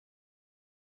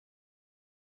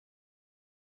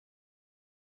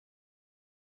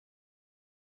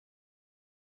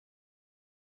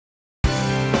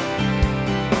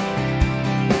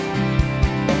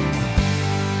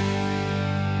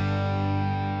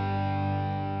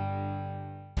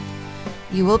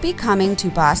You will be coming to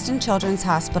Boston Children's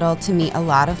Hospital to meet a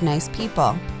lot of nice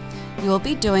people. You will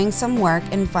be doing some work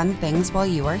and fun things while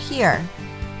you are here.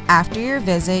 After your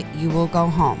visit, you will go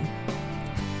home.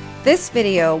 This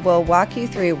video will walk you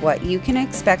through what you can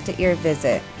expect at your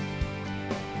visit.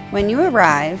 When you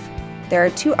arrive, there are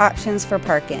two options for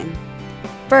parking.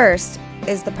 First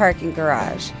is the parking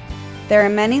garage. There are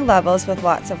many levels with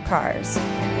lots of cars.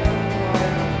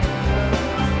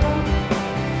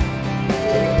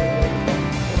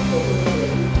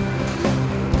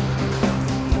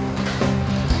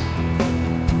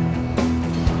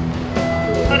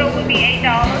 Total will be $8.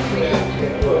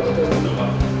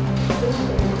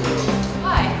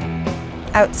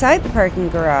 Hi. Outside the parking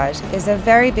garage is a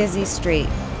very busy street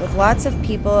with lots of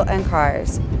people and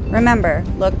cars. Remember,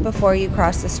 look before you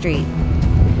cross the street.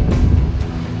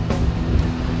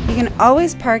 You can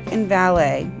always park in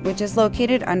valet, which is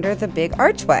located under the big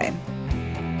archway.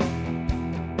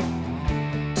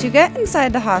 To get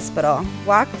inside the hospital,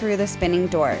 walk through the spinning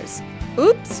doors.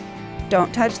 Oops!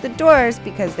 Don't touch the doors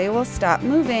because they will stop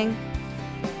moving.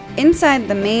 Inside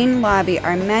the main lobby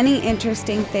are many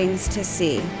interesting things to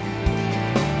see.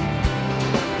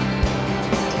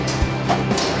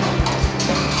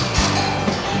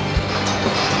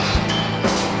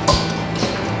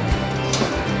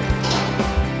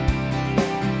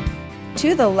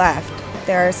 To the left,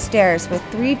 there are stairs with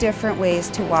 3 different ways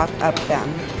to walk up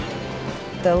them.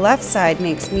 The left side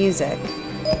makes music.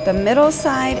 The middle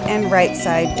side and right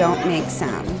side don't make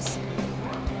sounds.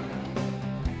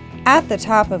 At the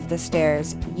top of the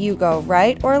stairs, you go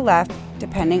right or left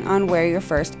depending on where your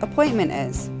first appointment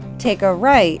is. Take a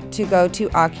right to go to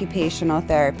Occupational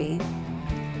Therapy,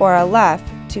 or a left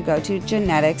to go to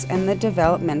Genetics and the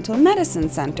Developmental Medicine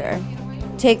Center.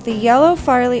 Take the yellow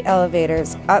Farley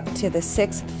elevators up to the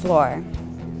 6th floor.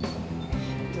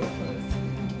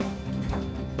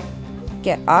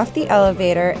 Get off the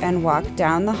elevator and walk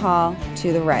down the hall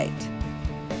to the right.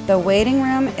 The waiting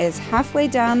room is halfway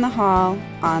down the hall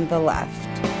on the left.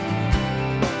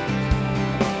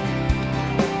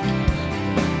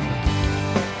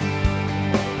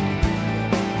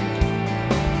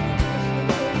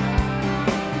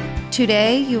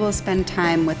 Today, you will spend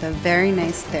time with a very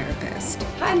nice therapist.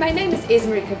 Hi, my name is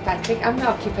Ismarie Kirkpatrick. I'm an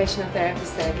occupational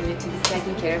therapist that I'm going to be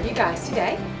taking care of you guys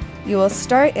today. You will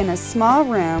start in a small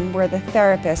room where the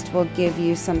therapist will give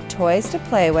you some toys to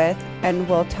play with and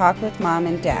will talk with mom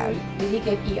and dad. Did he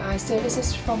get EI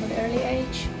services from an early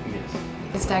age? Yes.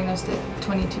 It's diagnosed at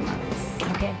 22 months.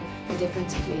 Okay. The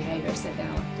difference in behaviors that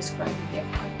I'll describe here.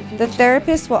 The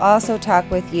therapist will also talk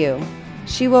with you.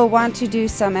 She will want to do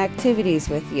some activities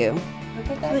with you.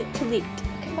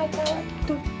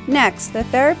 Next, the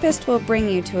therapist will bring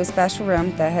you to a special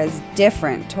room that has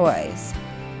different toys.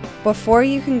 Before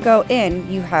you can go in,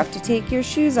 you have to take your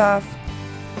shoes off.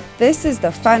 This is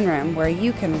the fun room where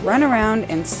you can run around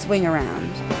and swing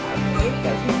around. Can you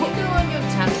go on your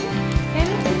tummy?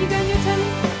 Hannah, can you go on your tummy?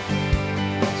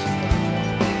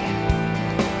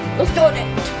 Let's do it!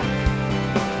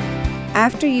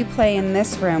 After you play in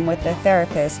this room with the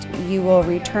therapist, you will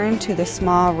return to the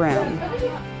small room.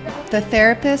 The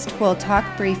therapist will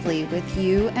talk briefly with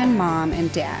you and mom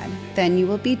and dad. Then you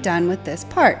will be done with this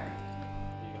part.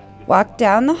 Walk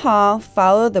down the hall,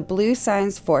 follow the blue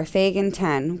signs for Fagan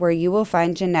 10, where you will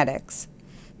find genetics.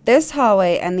 This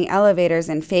hallway and the elevators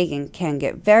in Fagan can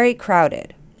get very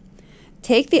crowded.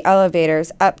 Take the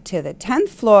elevators up to the 10th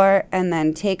floor and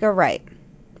then take a right.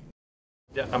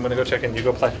 Yeah, I'm gonna go check in. You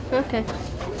go play. Okay.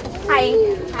 Hi.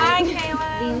 Hi, Kayla.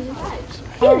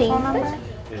 Haley.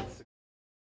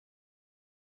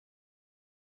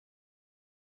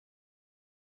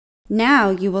 Now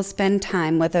you will spend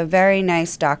time with a very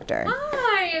nice doctor.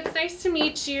 Hi, it's nice to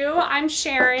meet you. I'm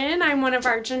Sharon. I'm one of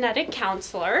our genetic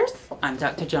counselors. I'm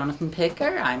Dr. Jonathan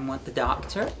Picker. I'm with the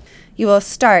doctor. You will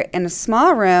start in a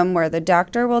small room where the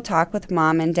doctor will talk with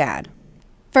mom and dad.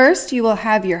 First, you will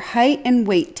have your height and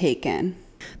weight taken.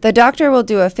 The doctor will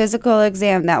do a physical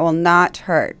exam that will not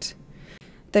hurt.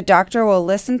 The doctor will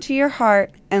listen to your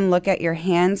heart and look at your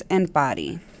hands and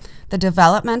body. The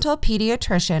developmental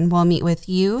pediatrician will meet with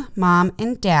you, mom,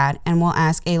 and dad and will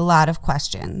ask a lot of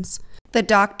questions. The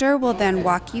doctor will then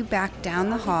walk you back down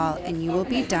the hall and you will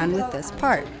be done with this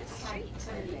part.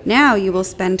 Now you will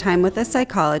spend time with a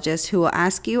psychologist who will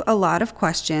ask you a lot of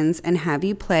questions and have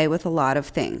you play with a lot of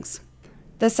things.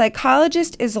 The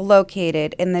psychologist is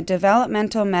located in the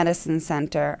Developmental Medicine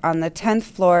Center on the 10th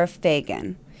floor of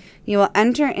Fagan. You will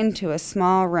enter into a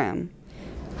small room.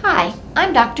 Hi,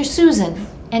 I'm Dr. Susan,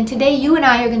 and today you and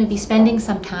I are going to be spending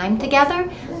some time together.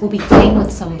 We'll be playing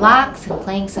with some blocks and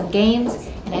playing some games,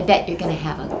 and I bet you're going to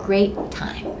have a great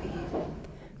time.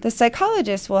 The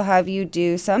psychologist will have you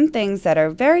do some things that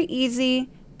are very easy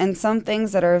and some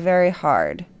things that are very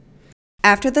hard.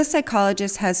 After the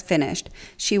psychologist has finished,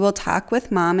 she will talk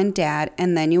with mom and dad,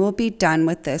 and then you will be done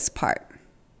with this part.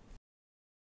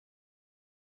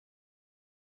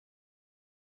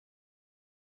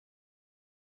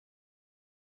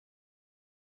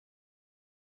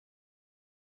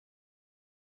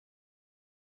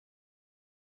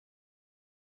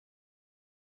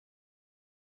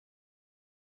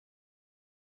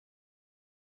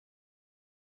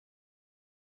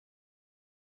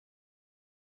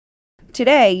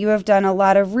 Today, you have done a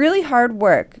lot of really hard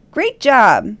work. Great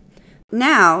job!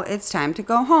 Now it's time to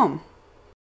go home.